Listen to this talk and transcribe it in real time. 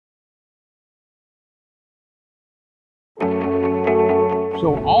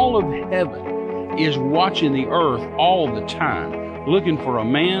So all of heaven is watching the earth all the time, looking for a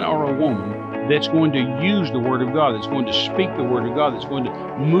man or a woman that's going to use the Word of God, that's going to speak the Word of God, that's going to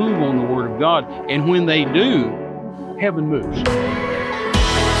move on the Word of God. And when they do, heaven moves.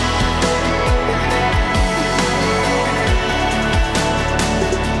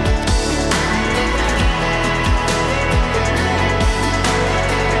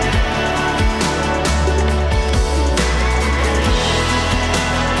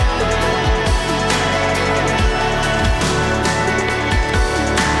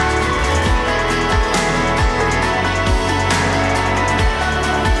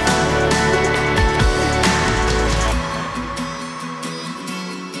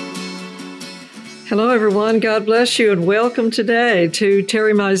 Hello, everyone. God bless you, and welcome today to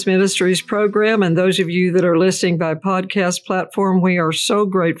Terry Mize Ministries program. And those of you that are listening by podcast platform, we are so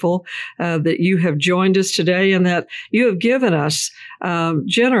grateful that you have joined us today and that you have given us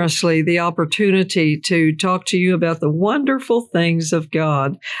generously the opportunity to talk to you about the wonderful things of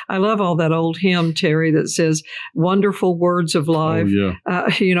God. I love all that old hymn, Terry, that says, wonderful words of life. Oh,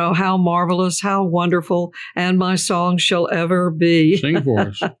 yeah. How marvelous, how wonderful, and my song shall ever be. Sing for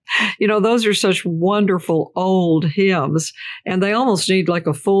us. Those are such wonderful old hymns, and they almost need like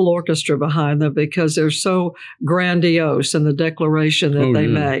a full orchestra behind them because they're so grandiose in the declaration that they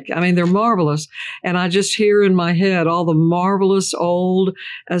make. I mean, they're marvelous. And I just hear in my head all the marvelous old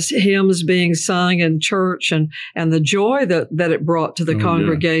hymns being sung in church and the joy that it brought to the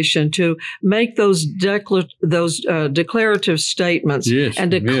congregation to make those declarative statements and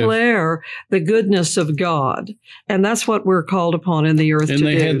declare the goodness of God. And that's what we're called upon in the earth to do. And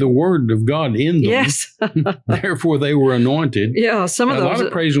they had the Word of God in them. Yes. Therefore, they were anointed. Yeah, some of those. A lot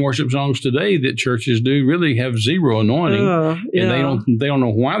of praise and worship songs today that churches do really have zero anointing. And they don't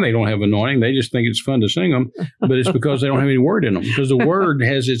know why they don't have anointing. They just think it's fun to sing them. But it's because they don't have any word in them. Because the Word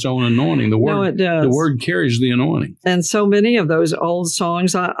has its own anointing. The Word, it does. The Word carries the anointing. And so many of those old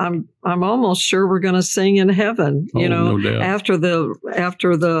songs, I'm almost sure we're going to sing in heaven. No doubt. After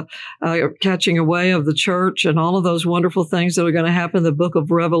the catching away of the church and all of those wonderful things that are going to happen. The Book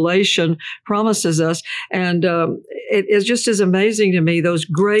of Revelation promises us, and it just is amazing to me. Those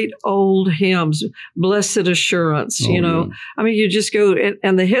great old hymns, Blessed Assurance. I mean, you just go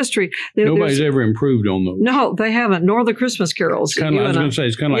and the history. Nobody's ever improved on those. No, they haven't. Nor the Christmas carols. I was going to say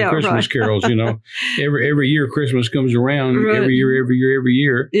it's kind of like Christmas carols. Every year Christmas comes around. Right. Every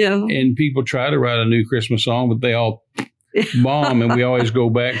year. Yeah. And people try to write a new Christmas song, but they all bomb, and we always go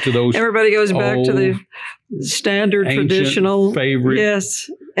back to those. Everybody goes back to the standard, traditional favorite. Yes.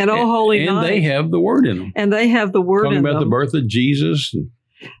 And Holy Night. And they have the Word in them. And they have the Word in them. Talking about the birth of Jesus.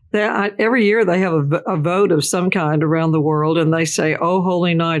 Every year they have a vote of some kind around the world, and they say, "Oh,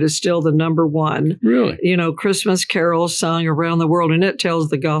 Holy Night" is still the number one. Really? Christmas carols sung around the world, and it tells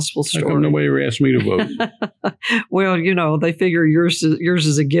the gospel story. How come nobody ever asked me to vote? Well, they figure yours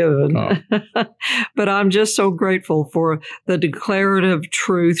is a given. Oh. But I'm just so grateful for the declarative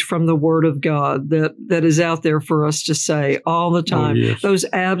truth from the Word of God that is out there for us to say all the time. Oh, yes. Those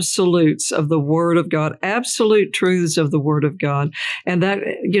absolutes of the Word of God, absolute truths of the Word of God, and that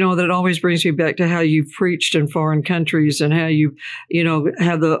that it always brings me back to how you've preached in foreign countries and how you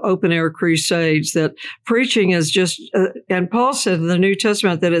have the open air crusades. That preaching is just, and Paul said in the New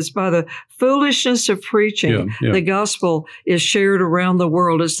Testament that it's by the foolishness of preaching, the gospel is shared around the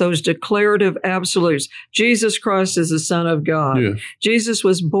world. It's those declarative absolutes. Jesus Christ is the Son of God. Yes. Jesus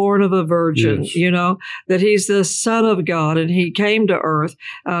was born of a virgin, that he's the Son of God, and he came to earth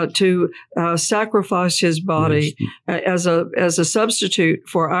to sacrifice his body as a substitute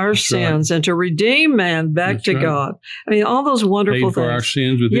for our sins and to redeem man back to God. I mean, all those wonderful things. Paid for our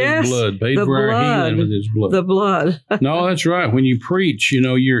sins with his blood. Paid for our healing with his blood. The blood. No, that's right. When you preach,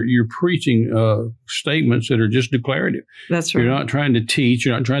 you're preaching statements that are just declarative. That's right. You're not trying to teach.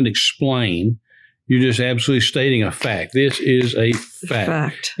 You're not trying to explain. You're just absolutely stating a fact. This is a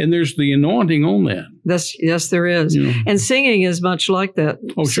fact. And there's the anointing on that. Yes, there is. And singing is much like that.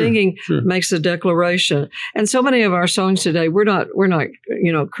 Oh, singing makes a declaration. And so many of our songs today, we're not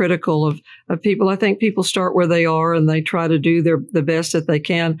critical of people. I think people start where they are and they try to do the best that they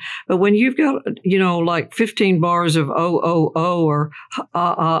can. But when you've got, like 15 bars of oh, or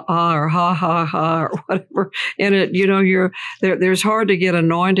or ha, ha, or whatever in it, there's hard to get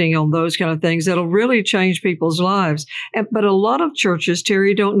anointing on those kind of things that'll really change people's lives. But a lot of churches churches,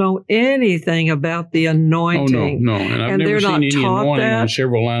 Terry, don't know anything about the Oh, anointing. no. And I've And never they're seen not any taught anointing that. on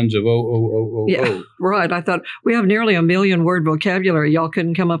several lines of Yeah, right. I thought we have nearly a million word vocabulary. Y'all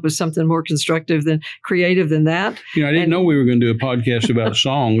couldn't come up with something more constructive than creative than that. You know, I didn't know we were going to do a podcast about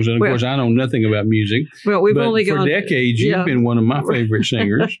songs. And of course, I know nothing about music. Well, we've but only for gone decades, you've been one of my favorite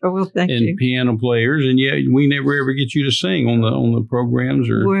singers. Oh, well, thank and you. piano players, and yet we never ever get you to sing on the programs,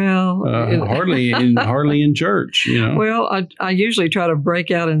 or hardly in church. You know. Well, I usually try to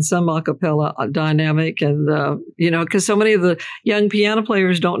break out in some a cappella dynamic, and because so many of the young piano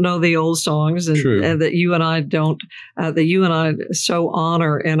players don't know the old songs, and that you and I don't, that you and I so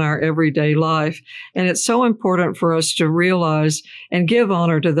honor in our everyday life, and it's so important for us to realize and give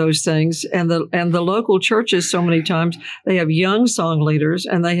honor to those things. And the local churches, so many times they have young song leaders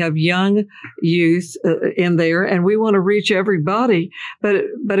and they have young youth in there, and we want to reach everybody. But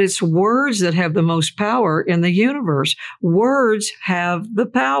it's words that have the most power in the universe. Words have the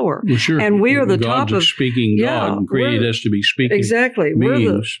power, well, sure. And we are the God's top of speaking. God created us to be speaking. Exactly,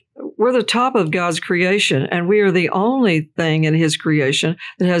 we're the top of God's creation, and we are the only thing in His creation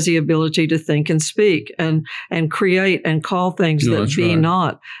that has the ability to think and speak and create and call things that be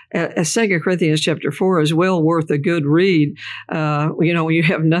not. 2 Corinthians chapter 4 is well worth a good read. When you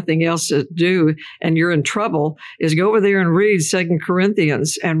have nothing else to do and you're in trouble, is go over there and read 2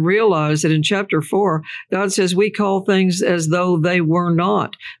 Corinthians and realize that in chapter 4, God says we call things as though they were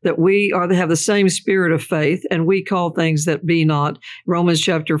not, that we have the same spirit of faith, and we call things that be not. Romans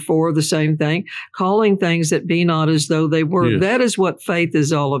chapter 4, the same thing, calling things that be not as though they were. Yes. That is what faith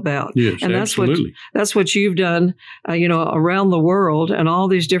is all about. Yes, and absolutely. That's what you've done, around the world and all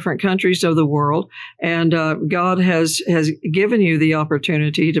these different countries of the world. And God has given you the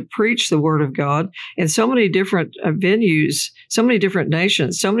opportunity to preach the Word of God in so many different venues, so many different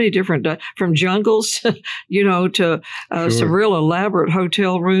nations, so many different, from jungles, to some real elaborate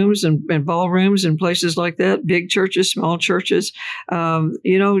hotel rooms and ballrooms and places like that, big churches, small churches.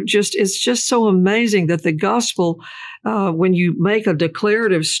 It's just so amazing that the gospel, when you make a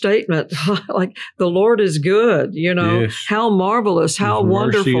declarative statement like the Lord is good, yes. How marvelous, how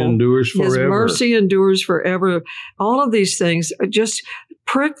wonderful. His mercy endures forever. His mercy endures forever. All of these things just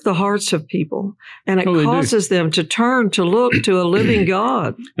prick the hearts of people, and it causes them to turn to look to a living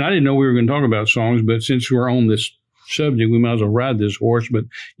God. And I didn't know we were going to talk about songs, but since we're on this subject, we might as well ride this horse. But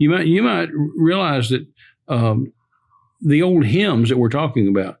you might realize that the old hymns that we're talking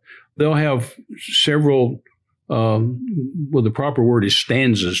about, they'll have several, the proper word is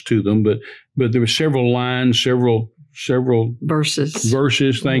stanzas to them, but there were several lines, several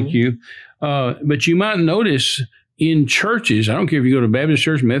verses. Thank you. But you might notice in churches, I don't care if you go to Baptist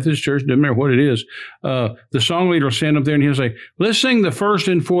church, Methodist church, doesn't matter what it is, the song leader will stand up there and he'll say, let's sing the first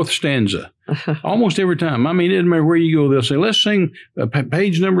and fourth stanza. Almost every time. I mean, it doesn't matter where you go, they'll say, let's sing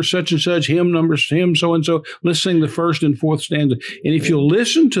page number such and such, hymn so-and-so. Let's sing the first and fourth stanza. And if you'll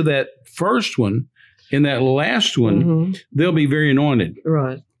listen to that first one and that last one, they'll be very anointed.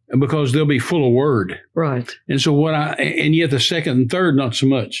 Right. Because they'll be full of word. Right. And so and yet the second and third, not so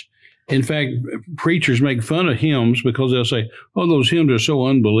much. In fact, preachers make fun of hymns because they'll say, oh, those hymns are so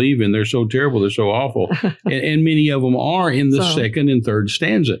unbelieving. They're so terrible. They're so awful. and many of them are in the second and third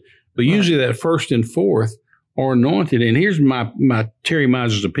stanza. But usually that first and fourth are anointed. And here's my Terry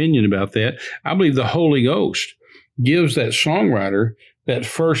Mize's opinion about that. I believe the Holy Ghost gives that songwriter that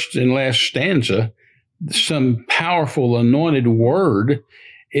first and last stanza some powerful anointed word.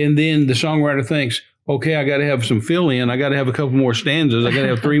 And then the songwriter thinks, okay, I got to have some fill in. I got to have a couple more stanzas. I got to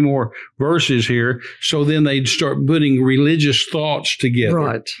have 3 more verses here. So then they'd start putting religious thoughts together.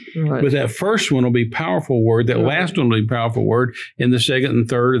 Right. But that first one will be powerful word. That last one will be powerful word. And the second and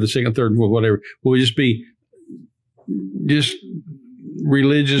third, or the second, third, whatever, will just be just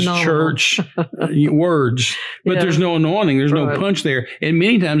religious church words. But there's no anointing. There's no punch there. And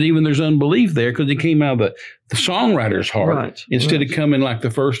many times even there's unbelief there because it came out of the songwriter's heart instead of coming like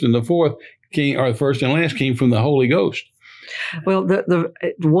the first and the fourth. Or the first and last came from the Holy Ghost. Well, the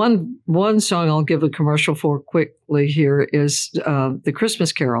one song I'll give a commercial for quickly here is the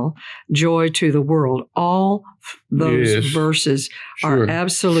Christmas Carol, "Joy to the World." All those verses are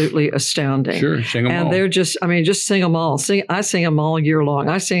absolutely astounding. Sure, sing them all. And they're just sing them all. I sing them all year long.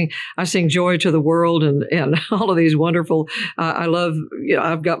 I sing "Joy to the World" and all of these wonderful. I love.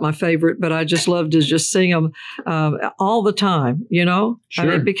 I've got my favorite, but I just love to just sing them all the time.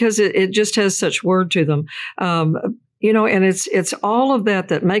 Sure. because it just has such word to them. And it's all of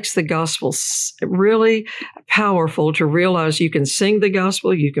that makes the gospel really powerful, to realize you can sing the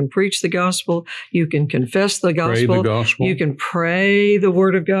gospel, you can preach the gospel, you can confess the gospel, pray the gospel. You can pray the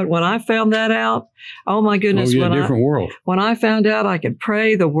word of God. When I found that out, oh my goodness, different world. When I found out I could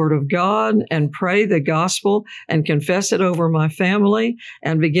pray the word of God and pray the gospel and confess it over my family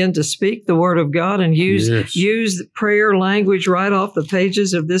and begin to speak the word of God and use prayer language right off the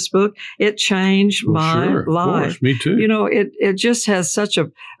pages of this book, it changed my life. Of course. Me too. It just has such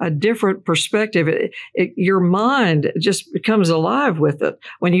a different perspective. Your mind just becomes alive with it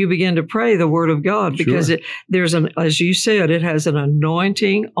when you begin to pray the word of God, because as you said, it has an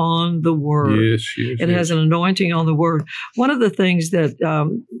anointing on the word. Yes. It has an anointing on the word. One of the things that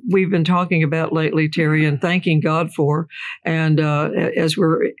we've been talking about lately, Terry, and thanking God for, and as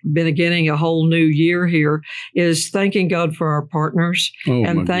we're beginning a whole new year here, is thanking God for our partners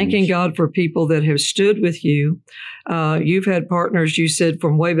and thanking God for people that have stood with you. You've had partners, you said,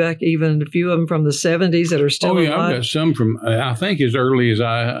 from way back, even a few of them from the 70s that are still alive. I've got some from, I think as early as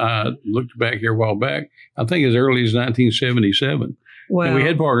I looked back here a while back, I think as early as 1977. Wow. And we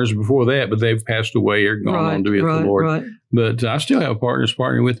had partners before that, but they've passed away or gone on to be with the Lord. Right. But I still have partners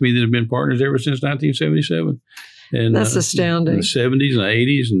partnering with me that have been partners ever since 1977. And that's astounding. In the 70s and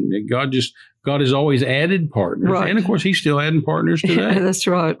 80s, and God has always added partners. Right. And of course, He's still adding partners today. That's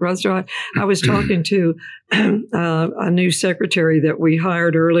right. I was talking to a new secretary that we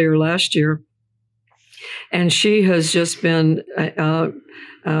hired earlier last year, and she has just been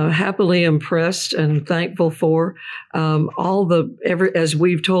happily impressed and thankful for as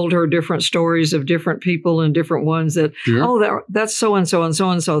we've told her different stories of different people and different ones that, that's so and so and so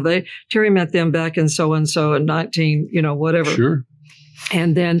and so. Terry met them back in so and so in 19, whatever. Sure.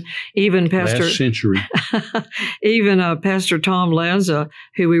 And then even last century, Pastor Tom Lanza,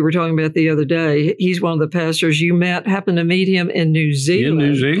 who we were talking about the other day, he's one of the pastors you happened to meet him in New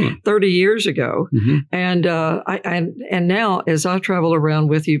Zealand, 30 years ago. Mm-hmm. And now as I travel around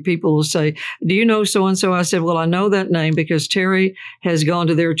with you, people will say, "Do you know so and so?" I said, "Well, I know that name because Terry has gone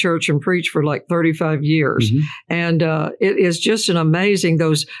to their church and preached for like 35 years." Mm-hmm. And it is just an amazing,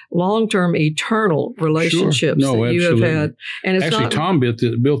 those long-term, eternal relationships that you have had. And it's actually Tom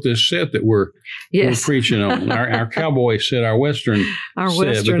built this set that we're preaching on. Our cowboy set, our Western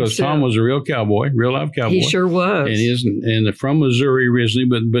set, because Tom was a real life cowboy. He sure was. And from Missouri originally,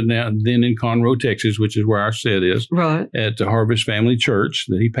 but then in Conroe, Texas, which is where our set is, right, at the Harvest Family Church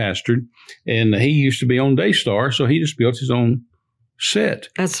that he pastored. And he used to be on Daystar, so he just built his own set.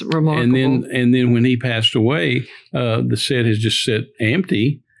 That's remarkable. And then when he passed away, the set has just sat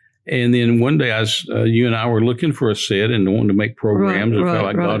empty. And then one day you and I were looking for a set and wanting to make programs. It felt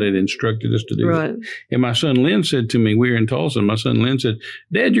like God had instructed us to do that. And my son Lynn said to me, we were in Tulsa, and my son Lynn said,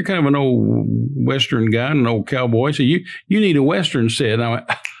 "Dad, you're kind of an old Western guy, an old cowboy. So you need a Western set." And I went,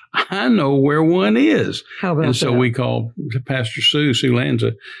 "I know where one is." How about and so that? we called Pastor Sue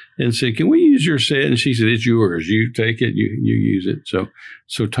Lanza, and said, "Can we use your set?" And she said, "It's yours. You take it. You use it."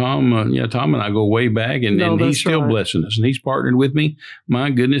 So Tom, Tom and I go way back, and he's still blessing us, and he's partnered with me. My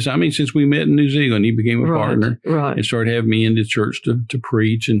goodness, I mean, since we met in New Zealand, he became a partner, and started having me into church to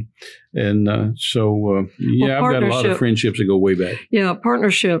preach, I've got a lot of friendships that go way back. Yeah,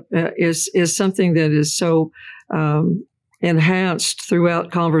 partnership is something that is so enhanced throughout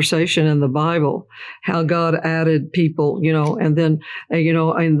conversation in the Bible, how God added people, and then,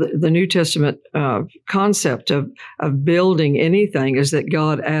 in the New Testament concept of building anything is that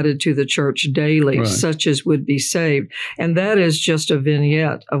God added to the church daily, such as would be saved. And that is just a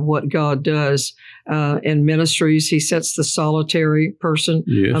vignette of what God does in ministries. He sets the solitary person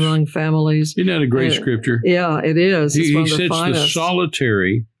among families. Isn't that a great scripture? Yeah, it is. He sets the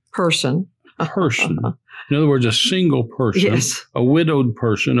solitary person. In other words, a single person, a widowed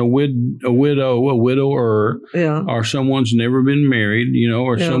person, a widow, a widower, or someone's never been married,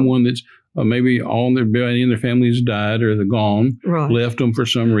 or someone that's maybe all in their families died or they're gone, left them for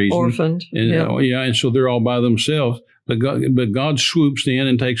some reason. Orphaned. And so they're all by themselves. But God swoops in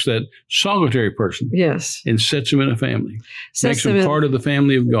and takes that solitary person and sets them in a family. Makes them part of the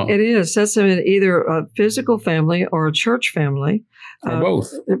family of God. It is. Sets them in either a physical family or a church family. Or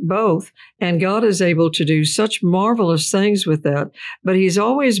both. Both. And God is able to do such marvelous things with that. But He's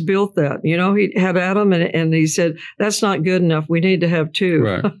always built that. He had Adam and He said, "That's not good enough. We need to have two."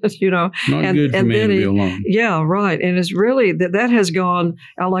 Right. Not good for man to be alone. Yeah, right. And it's really that has gone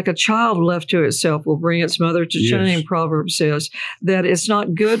like a child left to itself will bring its mother to shame. Proverbs says, that it's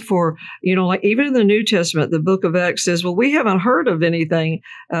not good for, like even in the New Testament, the book of Acts says, well, we haven't heard of anything,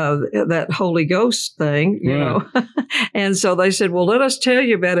 that Holy Ghost thing, you know. And so they said, well, let us tell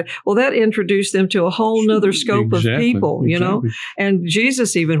you about it. Well, that introduced them to a whole nother scope of people, you know. And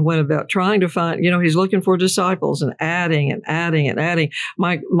Jesus even went about trying to find, he's looking for disciples and adding and adding and adding.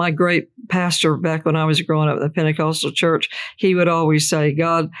 My great pastor back when I was growing up in the Pentecostal church, he would always say,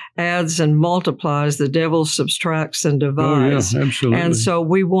 God adds and multiplies, the devil subtracts and divides. Oh, yeah, absolutely. And so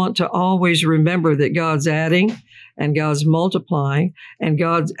we want to always remember that God's adding and God's multiplying, and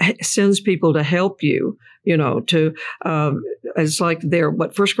God sends people to help you, it's like there,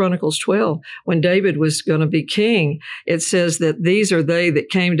 but 1 Chronicles 12, when David was going to be king, it says that these are they that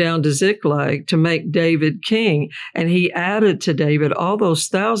came down to Ziklag to make David king. And he added to David all those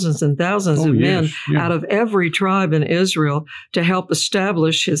thousands and thousands of men out of every tribe in Israel to help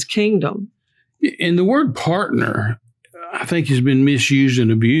establish his kingdom. And the word partner, I think, has been misused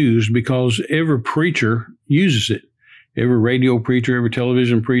and abused because every preacher uses it. Every radio preacher, every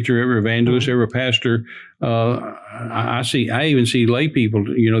television preacher, every evangelist, every pastor. I even see lay people,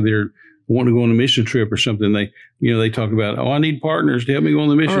 they're wanting to go on a mission trip or something. They talk about, I need partners to help me go on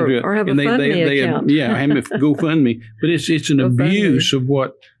the mission trip. Or have a GoFundMe account. Have a GoFundMe. But it's an abuse of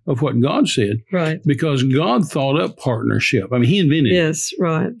what God said. Right. Because God thought up partnership. I mean, he invented it. Yes,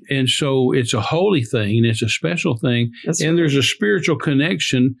 right. And so it's a holy thing and it's a special thing. There's a spiritual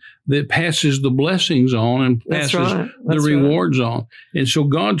connection that passes the blessings on and passes the rewards on. And so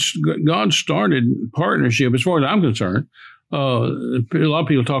God started partnership, as far as I'm concerned. A lot of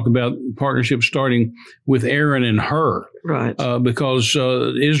people talk about partnership starting with Aaron and Hur. Right. Because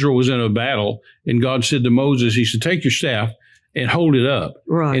Israel was in a battle and God said to Moses, he said, take your staff and hold it up.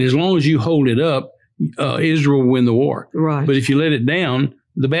 Right. And as long as you hold it up, Israel will win the war. Right. But if you let it down,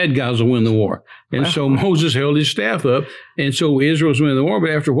 the bad guys will win the war. And so Moses held his staff up, and so Israel's winning the war.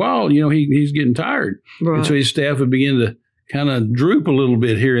 But after a while, he's getting tired. Right. And so his staff would begin to kind of droop a little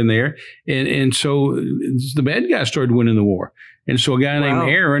bit here and there. And so the bad guys started winning the war. And so a guy named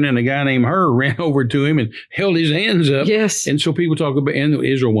Aaron and a guy named Hur ran over to him and held his hands up. Yes. And so people talk about, and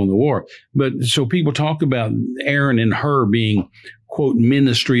Israel won the war. But so people talk about Aaron and Hur being, quote,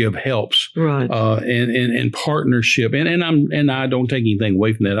 ministry of helps, right? And partnership. And I don't take anything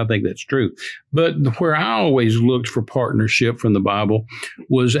away from that. I think that's true. But where I always looked for partnership from the Bible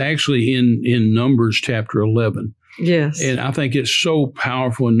was actually in Numbers chapter 11. Yes. And I think it's so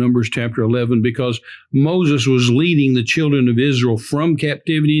powerful in Numbers chapter 11 because Moses was leading the children of Israel from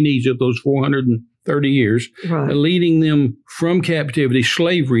captivity in Egypt, those 430 years, leading them from captivity,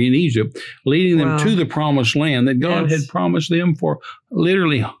 slavery in Egypt, leading them to the promised land that God had promised them for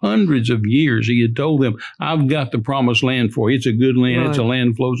literally hundreds of years. He had told them, I've got the promised land for you. It's a good land. It's a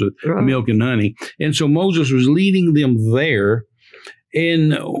land flows with milk and honey. And so Moses was leading them there.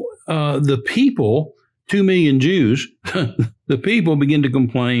 And the people, 2 million Jews, the people begin to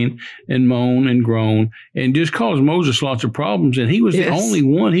complain and moan and groan and just cause Moses lots of problems. And he was the only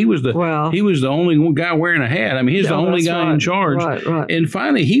one. He was the only guy wearing a hat. I mean, he's the only guy in charge. Right. And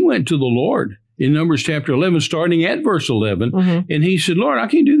finally, he went to the Lord in Numbers chapter 11, starting at verse 11. And he said, Lord, I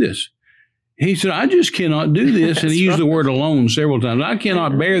can't do this. He said, I just cannot do this. And he used the word alone several times. I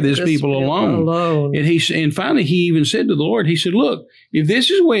cannot bear this people alone. And finally, he even said to the Lord, he said, look, if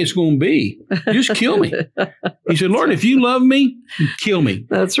this is the way it's going to be, just kill me. He said, Lord, if you love me, kill me.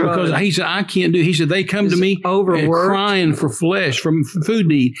 That's right. Because he said, I can't do it. He said, they come to me crying for flesh, from food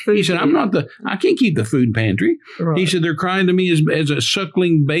to eat. He said, I can't keep the food pantry. Right. He said, they're crying to me as a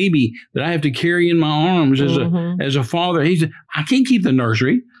suckling baby that I have to carry in my arms as a father. He said, I can't keep the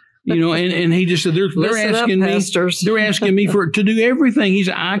nursery. And he just said, they're asking me to do everything. He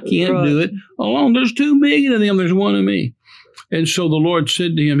said, I can't do it alone. There's 2 million of them. There's one of me. And so the Lord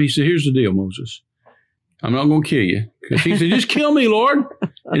said to him, he said, here's the deal, Moses. I'm not going to kill you. Because he said, just kill me, Lord.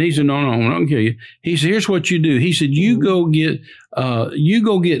 And he said, no, I'm not going to kill you. He said, here's what you do. He said, you go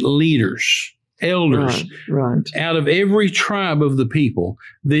get leaders, elders out of every tribe of the people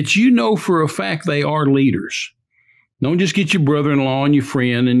that you know for a fact they are leaders. Don't just get your brother-in-law and your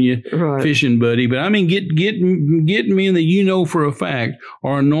friend and your fishing buddy, but I mean, get men that you know for a fact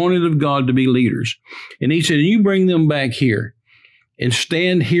are anointed of God to be leaders. And he said, you bring them back here and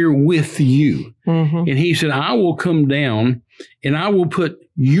stand here with you. And he said, I will come down and I will put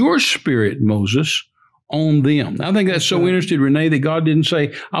your spirit, Moses, on them. I think that's so interesting, Renee, that God didn't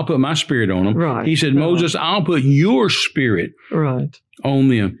say, I'll put my spirit on them. He said, Moses, I'll put your spirit on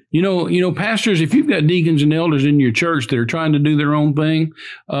them. Pastors, if you've got deacons and elders in your church that are trying to do their own thing,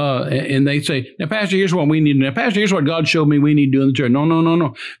 and they say, now, Pastor, here's what we need to do. Now, Pastor, here's what God showed me we need to do in the church.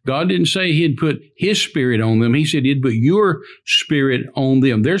 No. God didn't say he'd put his spirit on them. He said he'd put your spirit on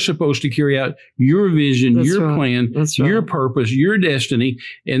them. They're supposed to carry out your vision, That's your right. plan, That's right. your purpose, your destiny,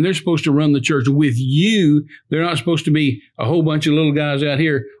 and they're supposed to run the church with you. They're not supposed to be a whole bunch of little guys out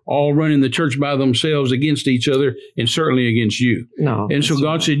here all running the church by themselves against each other and certainly against you. No. And so that's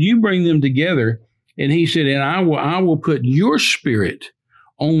God right. said, you bring them together. And he said, and I will put your spirit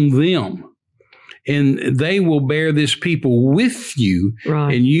on them, and they will bear this people with you,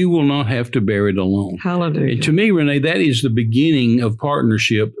 Right. and you will not have to bear it alone. Hallelujah. And to me, Renee, that is the beginning of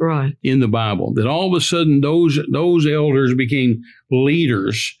partnership Right. in the Bible, that all of a sudden those elders became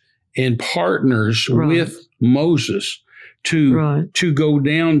leaders and partners Right. with Moses to Right. go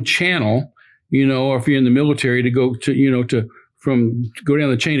down channel, or if you're in the military, to go to go down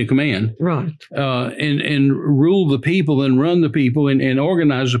the chain of command, Right. and rule the people and run the people and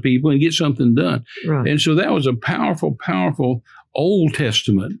organize the people and get something done. Right. And so that was a powerful, powerful Old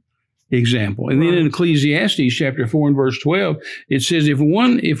Testament example. And then in Right. Ecclesiastes chapter 4 and verse 12, it says, if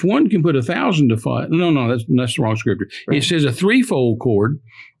one can put 1,000 to flight, that's the wrong scripture. Right. It says a threefold cord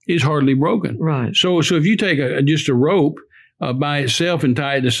is hardly broken. Right. So if you take just a rope by itself and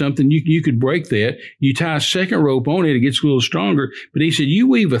tie it to something, you could break that. You tie a second rope on it, it gets a little stronger. But he said, you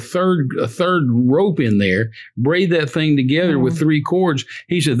weave a third rope in there, braid that thing together with 3 cords.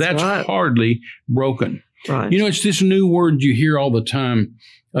 He said, that's right. hardly broken. Right. It's this new word you hear all the time.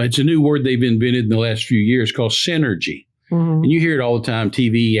 It's a new word they've invented in the last few years called synergy. Mhm. And you hear it all the time,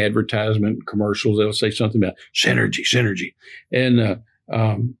 TV, advertisement, commercials, they'll say something about synergy. And,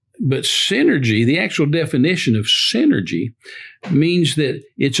 but synergy, the actual definition of synergy, means that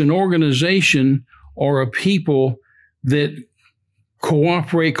it's an organization or a people that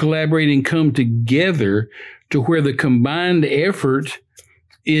cooperate, collaborate, and come together to where the combined effort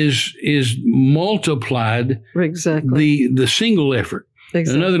is multiplied Exactly. the single effort.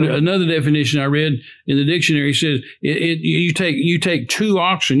 Exactly. Another definition I read in the dictionary says you take 2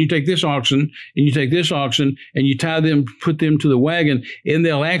 oxen, you take this oxen and you take this oxen and you tie them, put them to the wagon, and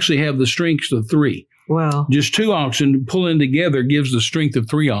they'll actually have the strength of 3. Wow. Just 2 oxen pulling together gives the strength of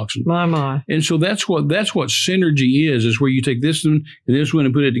 3 oxen. My. And so that's what synergy is where you take this one and this one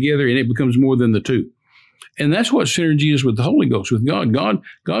and put it together and it becomes more than the 2. And that's what synergy is with the Holy Ghost, with God.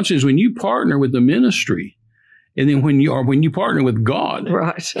 God says when you partner with the ministry, and then when you partner with God,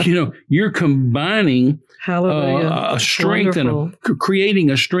 Right. you're combining Hallelujah. a strength Wonderful. and creating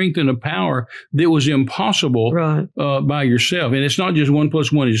a strength and a power that was impossible Right. by yourself. And it's not just 1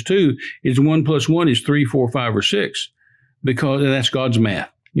 + 1 is 2; it's 1 + 1 is 3, 4, 5, or 6, because that's God's math.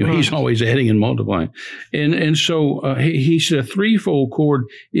 Right. He's always adding and multiplying. And so he said a threefold cord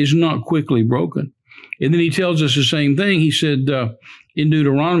is not quickly broken. And then he tells us the same thing. He said in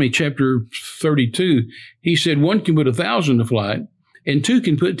Deuteronomy chapter 32, he said 1 can put 1,000 to flight and 2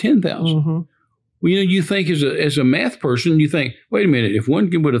 can put 10,000. Mm-hmm. Well, you think as a math person, you think, wait a minute, if 1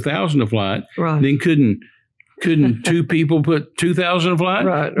 can put 1,000 to flight, Right. then couldn't 2 people put 2,000 to flight?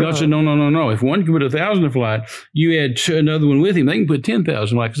 Right, God right. said, no. If 1 can put 1,000 to flight, you add another one with him, they can put 10,000 to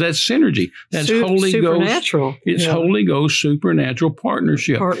flight, because that's synergy. That's Holy Ghost. Supernatural. It's Yeah. Holy Ghost supernatural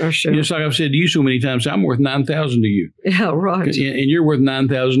partnership. Partnership. Just like I've said to you so many times, I'm worth 9,000 to you, Yeah, right. and you're worth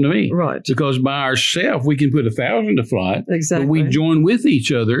 9,000 to me. Right. Because by ourselves, we can put 1,000 to flight, Exactly. but we join with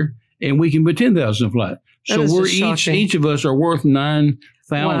each other, and we can put 10,000 to flight. That So is we're just shocking. each of us are worth 9,000.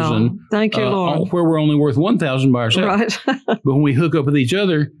 Wow. Thank you, Lord. Where we're only worth 1,000 by ourselves. Right. But when we hook up with each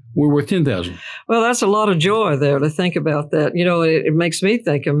other, we're worth 10,000. Well, that's a lot of joy there to think about that. It makes me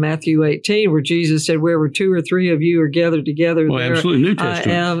think of Matthew 18, where Jesus said, wherever 2 or 3 of you are gathered together, Well, there absolutely. New I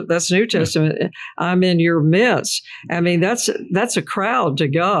Testament. am. That's New Testament. I'm in your midst. I mean, that's a crowd to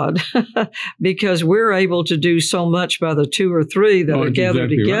God because we're able to do so much by the 2 or 3 that Oh, are that's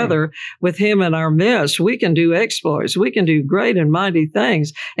gathered exactly together with Him in our midst. We can do exploits. We can do great and mighty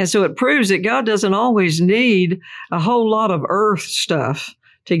things. And so it proves that God doesn't always need a whole lot of earth stuff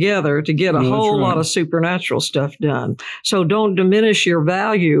together to get a No, that's whole right. lot of supernatural stuff done. So don't diminish your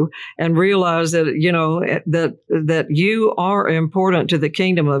value and realize that, that you are important to the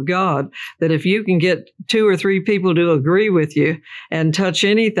kingdom of God, that if you can get 2 or 3 people to agree with you and touch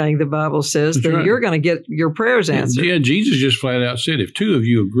anything, the Bible says, That's then right. you're going to get your prayers answered. Yeah, Jesus just flat out said, if 2 of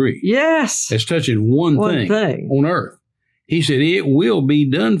you agree, Yes. as touching one thing on earth, he said, it will be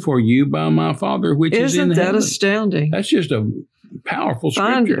done for you by my Father which is in Isn't that heaven. astounding? That's just a powerful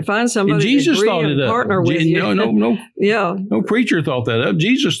scripture. Find somebody and Jesus to agree thought and it up. partner with you. No, Yeah. no preacher thought that up.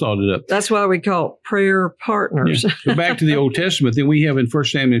 Jesus thought it up. That's why we call it prayer partners. Yeah. So back to the Old Testament, then we have in 1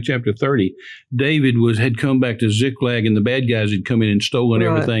 Samuel chapter 30, David had come back to Ziklag, and the bad guys had come in and stolen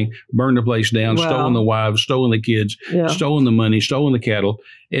everything, burned the place down, stolen the wives, stolen the kids, stolen the money, stolen the cattle.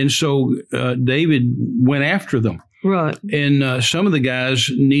 And so David went after them. Right. And some of the guys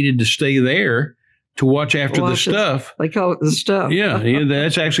needed to stay there to watch after the stuff. They call it the stuff. Yeah,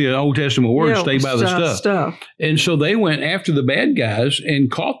 that's actually an Old Testament word, stay by the stuff. And so they went after the bad guys and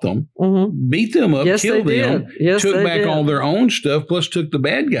caught them, beat them up, killed them, took back all their own stuff, plus took the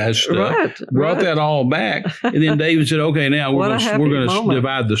bad guys' stuff, brought that all back. And then David said, okay, now we're going to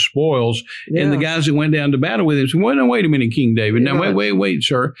divide the spoils. Yeah. And the guys that went down to battle with him said, well, no, wait a minute, King David. Now, wait,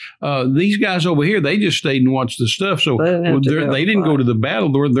 sir. These guys over here, they just stayed and watched the stuff. So they didn't go to the battle.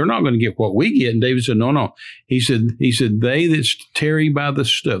 They're not going to get what we get. And David said, no. He said, they that tarry by the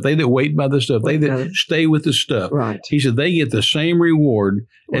stuff, they that wait by the stuff, they that stay with the stuff. Right. He said, they get the same reward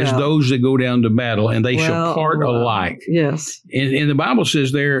as those that go down to battle, and they shall part alike. Yes. And the Bible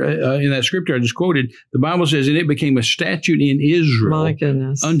says there, in that scripture I just quoted, the Bible says, and it became a statute in Israel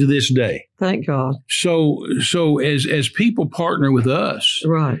unto this day. Thank God. So as people partner with us,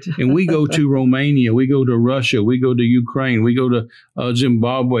 right, and we go to Romania, we go to Russia, we go to Ukraine, we go to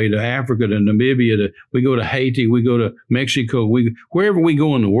Zimbabwe, to Africa, to Namibia, we go to Haiti, we go to Mexico, wherever we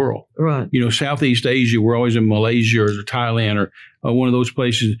go in the world. Right. Southeast Asia, we're always in Malaysia or Thailand or one of those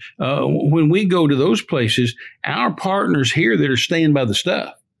places. When we go to those places, our partners here that are staying by the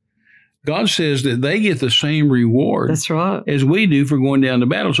stuff, God says that they get the same reward as we do for going down to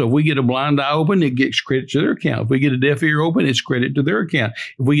battle. So if we get a blind eye open, it gets credit to their account. If we get a deaf ear open, it's credit to their account.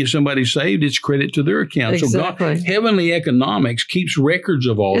 If we get somebody saved, it's credit to their account. Exactly. So heavenly economics keeps records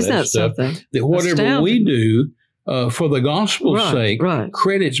of all that stuff. That whatever we do for the gospel's sake,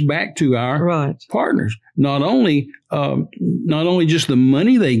 credits back to our partners. Not only just the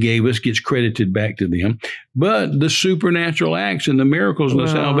money they gave us gets credited back to them, but the supernatural acts and the miracles and the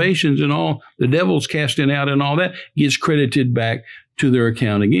salvations and all the devil's casting out and all that gets credited back to their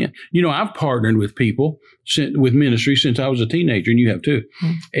account again. I've partnered with people with ministry since I was a teenager, and you have too.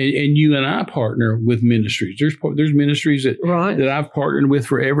 Mm-hmm. And you and I partner with ministries. There's ministries that I've partnered with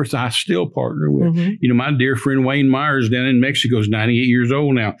forever, so I still partner with. Mm-hmm. My dear friend Wayne Myers down in Mexico is 98 years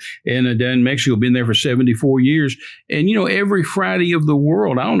old now, and down in Mexico, been there for 74 years. And every Friday of the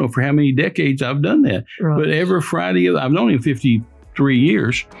world, I don't know for how many decades I've done that, but every Friday, I've known him 53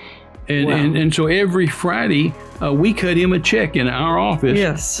 years. And so every Friday, we cut him a check in our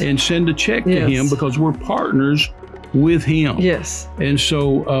office and send a check to him because we're partners with him. Yes. And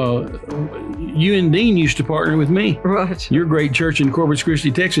so you and Dean used to partner with me. Right. Your great church in Corpus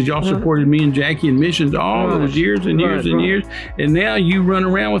Christi, Texas. Y'all supported me and Jackie in missions all those years and years and years. And now you run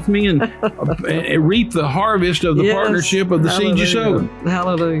around with me and reap the harvest of the partnership of the seed you sowed.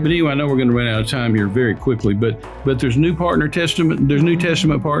 Hallelujah. But anyway, I know we're going to run out of time here very quickly, but there's New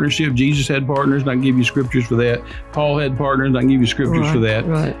Testament partnership. Jesus had partners, and I can give you scriptures for that. Paul had partners, and I can give you scriptures for that.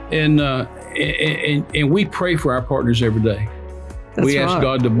 Right. And we pray for our partners every day. We ask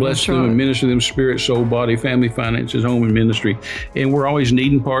God to bless them and minister them spirit, soul, body, family, finances, home, and ministry. And we're always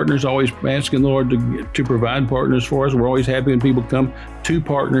needing partners, always asking the Lord to provide partners for us. We're always happy when people come to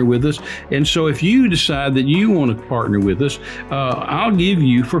partner with us. And so if you decide that you want to partner with us, I'll give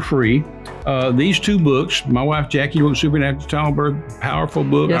you for free these two books. My wife Jackie wrote Supernatural Childbirth, powerful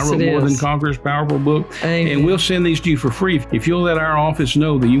book. Yes, I wrote More Than Conquerors, powerful book. Amen. And we'll send these to you for free. If you'll let our office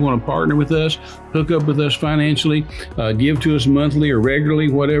know that you want to partner with us, hook up with us financially, give to us monthly or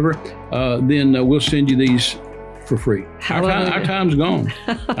regularly, whatever, then we'll send you these for free. Our time's gone.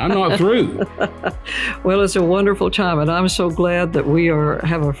 I'm not through. Well, it's a wonderful time, and I'm so glad that we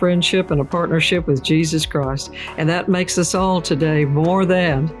have a friendship and a partnership with Jesus Christ, and that makes us all today more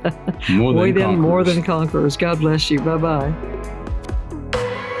than conquerors. God bless you. Bye-bye.